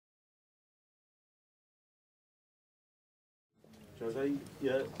Jose,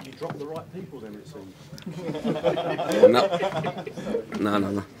 you dropped the right people then, it seems.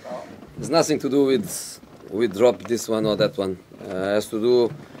 No. It's nothing to do with drop this one or that one. It has to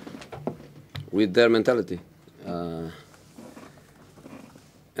do with their mentality. And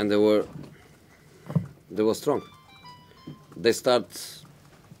they were strong. They start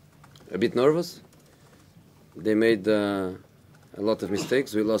a bit nervous. They made a lot of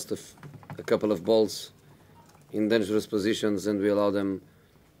mistakes. We lost a couple of balls in dangerous positions, and we allowed them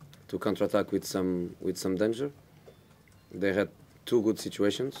to counterattack with some danger. They had 2 good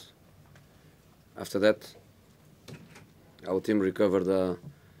situations. After that, our team recovered the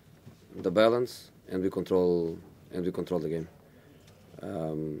balance, and we control the game.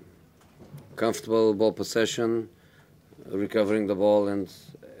 Comfortable ball possession, recovering the ball, and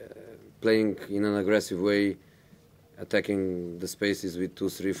playing in an aggressive way, attacking the spaces with 2,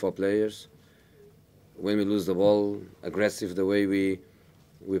 3, 4 players. When we lose the ball, aggressive the way we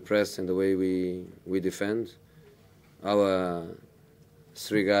press and the way we defend. Our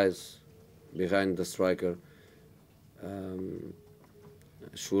 3 guys behind the striker,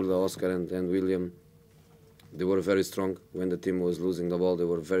 Shurda, Oscar and William, they were very strong. When the team was losing the ball, they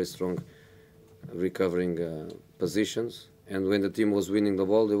were very strong recovering positions. And when the team was winning the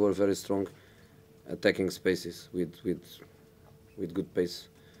ball, they were very strong attacking spaces with good pace.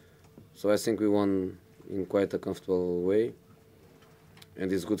 So I think we won in quite a comfortable way.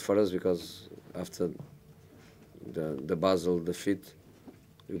 And it's good for us because after the Basel defeat,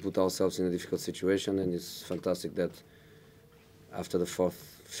 we put ourselves in a difficult situation, and it's fantastic that after the 4th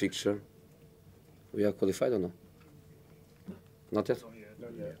fixture, we are qualified or no? Not yet?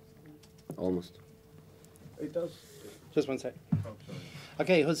 Not yet. Almost. It does. Just one sec. Oh, sorry.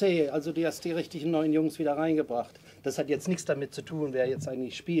 Okay, José, also du hast die richtigen neuen Jungs wieder reingebracht. Das hat jetzt nichts damit zu tun, wer jetzt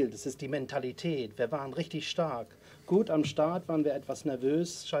eigentlich spielt. Das ist die Mentalität. Wir waren richtig stark. Gut, am Start waren wir etwas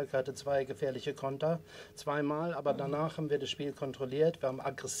nervös. Schalke hatte 2 gefährliche Konter, 2-mal, aber danach haben wir das Spiel kontrolliert. Wir haben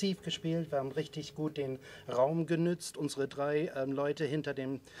aggressiv gespielt, wir haben richtig gut den Raum genützt. Unsere 3 Leute hinter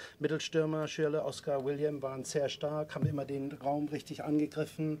dem Mittelstürmer, Schürle, Oscar, William, waren sehr stark, haben immer den Raum richtig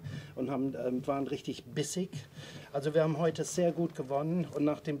angegriffen und waren richtig bissig. Also wir haben heute sehr gut gewonnen, und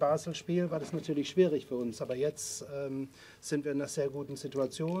nach dem Basel-Spiel war das natürlich schwierig für uns. Aber jetzt sind wir in einer sehr guten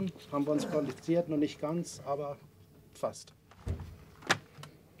Situation, haben wir uns qualifiziert, noch nicht ganz, aber fast.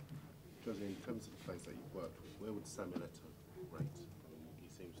 Jose, in terms of the players that you've worked with, where would Samuel Eto'o rate? He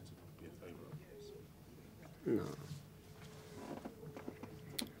seems to be a favourite. No.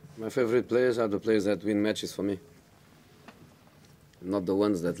 My favorite players are the players that win matches for me, not the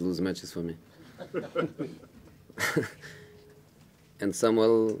ones that lose matches for me. And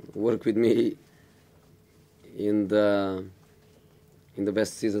Samuel worked with me in the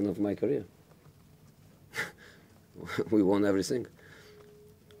best season of my career. We won everything.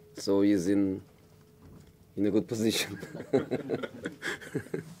 So he's in a good position.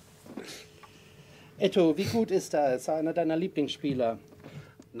 Eto'o, wie gut ist er? Ist er einer deiner Lieblingsspieler?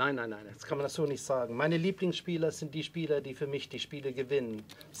 Nein, jetzt kann man das so nicht sagen. Meine Lieblingsspieler sind die Spieler, die für mich die Spiele gewinnen.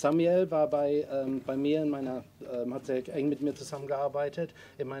 Samuel war bei mir, hat sehr eng mit mir zusammengearbeitet,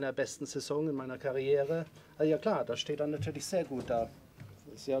 in meiner besten Saison, in meiner Karriere. Also ja klar, das steht dann natürlich sehr gut da.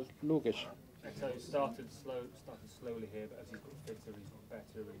 Das ist ja logisch. So it started slowly here, but as he's got fitter, he's got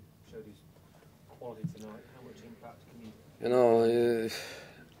better, and showed his quality tonight. How much impact can you? You know,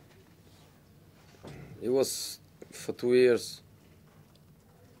 it was for 2 years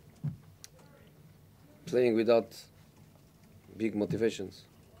playing without big motivations.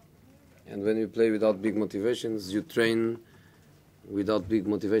 And when you play without big motivations, you train without big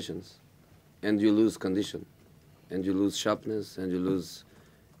motivations. And you lose condition. And you lose sharpness, and you lose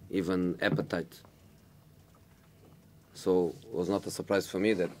even appetite. So it was not a surprise for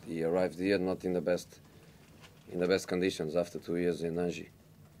me that he arrived here not in the best conditions after 2 years in Angie.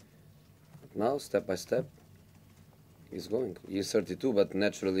 But now, step by step, he's going. He's 32, but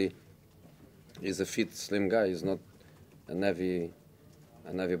naturally he's a fit, slim guy. He's not a heavy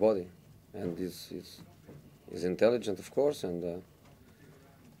body, and he's intelligent, of course, and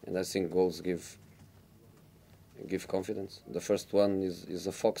I think goals give confidence. The first one is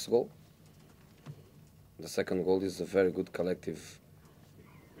a Fox goal. The second goal is a very good collective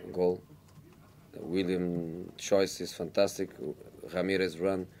goal. William choice is fantastic. Ramirez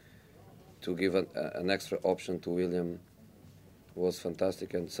run to give an extra option to William was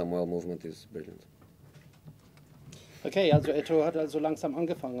fantastic, and Samuel movement is brilliant. Okay, also Eto'o hat also langsam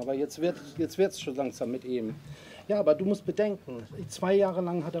angefangen, aber jetzt wird's schon langsam mit ihm. Ja, aber du musst bedenken, 2 Jahre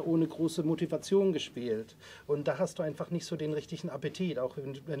lang hat er ohne große Motivation gespielt. Und da hast du einfach nicht so den richtigen Appetit, auch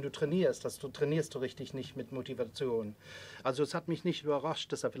wenn du trainierst. Trainierst du richtig nicht mit Motivation. Also es hat mich nicht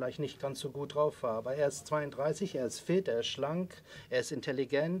überrascht, dass er vielleicht nicht ganz so gut drauf war. Aber er ist 32, er ist fit, er ist schlank, er ist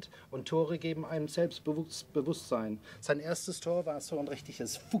intelligent und Tore geben einem Selbstbewusstsein. Sein erstes Tor war so ein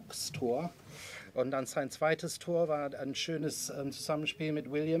richtiges Fuchstor. Und dann sein zweites Tor war ein schönes Zusammenspiel mit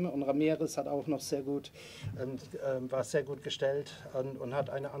William, und Ramirez hat auch noch war sehr gut gestellt und hat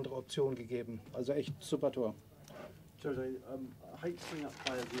eine andere Option gegeben. Also echt super Tor. Jose, I hate to bring up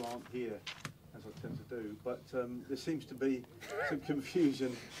players who aren't here, as I tend to do, but there seems to be some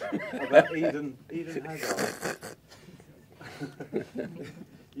confusion about Eden Hazard.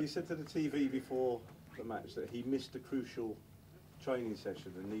 You said to the TV before the match that he missed a crucial training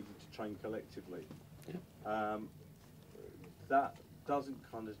session and needed to train collectively. Yeah. That doesn't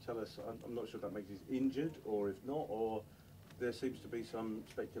kind of tell us, I'm not sure if that makes he's injured or if not, or there seems to be some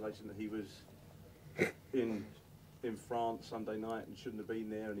speculation that he was in France Sunday night and shouldn't have been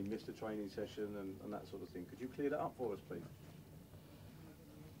there and he missed a training session and that sort of thing. Could you clear that up for us, please?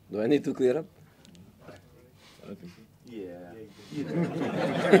 Do I need to clear up? I don't think so. Yeah.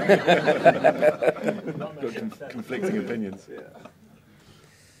 Got conflicting opinions. Yeah.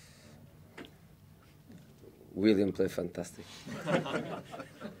 William played fantastic.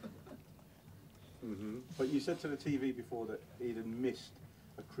 But you said to the TV before that Eden missed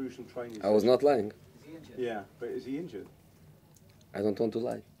a crucial training I was session. not lying. Yeah, but is he injured? I don't want to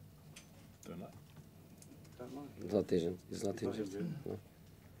lie. Don't lie. Don't know. He's not injured. He's not He's not injured. injured. No.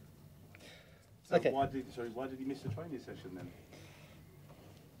 So Okay. why did he miss the training session then?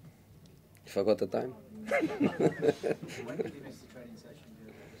 He forgot the time. When did he miss the training session?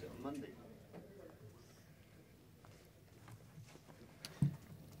 Was it on Monday?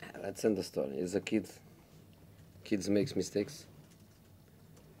 That's in the story. He's a kid. Kids makes mistakes.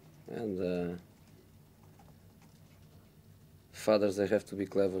 And fathers, they have to be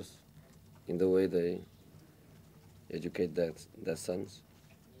clever in the way they educate their sons.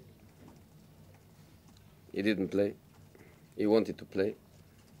 He didn't play. He wanted to play.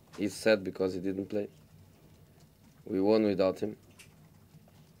 He's sad because he didn't play. We won without him.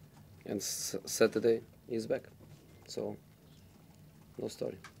 And Saturday, he's back. So, no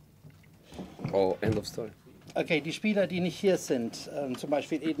story. Oh, end of story. Okay, die Spieler, die nicht hier sind, zum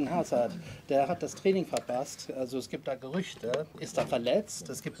Beispiel Eden Hazard, der hat das Training verpasst. Also es gibt da Gerüchte, ist er verletzt?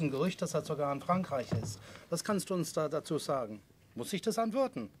 Es gibt ein Gerücht, dass er sogar in Frankreich ist. Was kannst du uns da dazu sagen? Muss ich das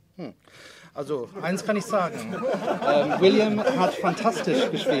antworten? Also, eins kann ich sagen. William hat fantastisch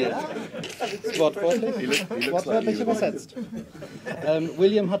gespielt. Wortwörtlich übersetzt.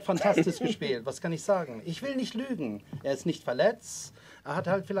 William hat fantastisch gespielt. Was kann ich sagen? Ich will nicht lügen. Er ist nicht verletzt. Er hat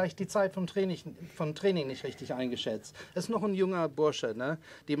halt vielleicht die Zeit vom Training nicht richtig eingeschätzt. Er ist noch ein junger Bursche, ne?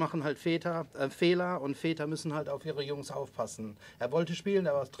 Die machen halt Fehler und Väter müssen halt auf ihre Jungs aufpassen. Er wollte spielen,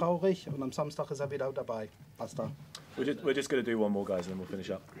 er war traurig und am Samstag ist er wieder dabei. Basta. We're just going to do one more, guys, and then we'll finish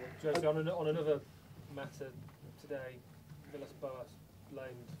up. Jose, on another matter today, Villas-Boas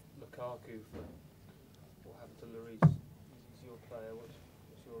blamed Lukaku for what happened to Lloris. He's your player. What's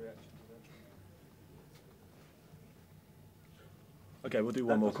your reaction to that? Okay, we'll do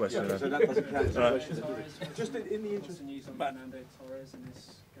one more question. Yeah, so that doesn't count as a question. Just in the interest. News on Fernando Torres in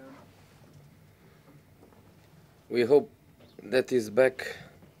this game? We hope that he's back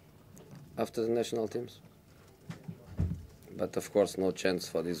after the national teams. But of course, no chance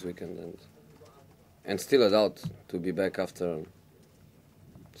for this weekend, and still a doubt to be back after.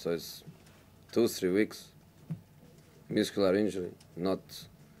 So it's 2-3 weeks. Muscular injury, not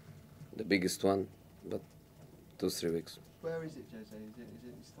the biggest one, but 2-3 weeks. Where is it, Jose? Is it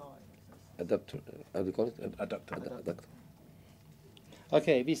his thigh? Adapter, how do you call it? Adductor. Adductor.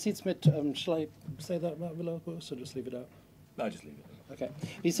 Okay, wie sieht's mit, shall I say that about Villas-Boas or just leave it out? No, just leave it. Okay.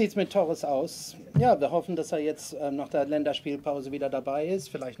 Wie sieht es mit Torres aus? Ja, wir hoffen, dass er jetzt nach der Länderspielpause wieder dabei ist.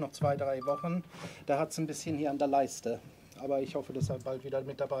 Vielleicht noch 2-3 Wochen. Da hat es ein bisschen hier an der Leiste. Aber ich hoffe, dass er bald wieder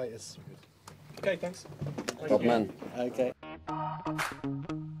mit dabei ist. Okay, thanks. Top man. Okay.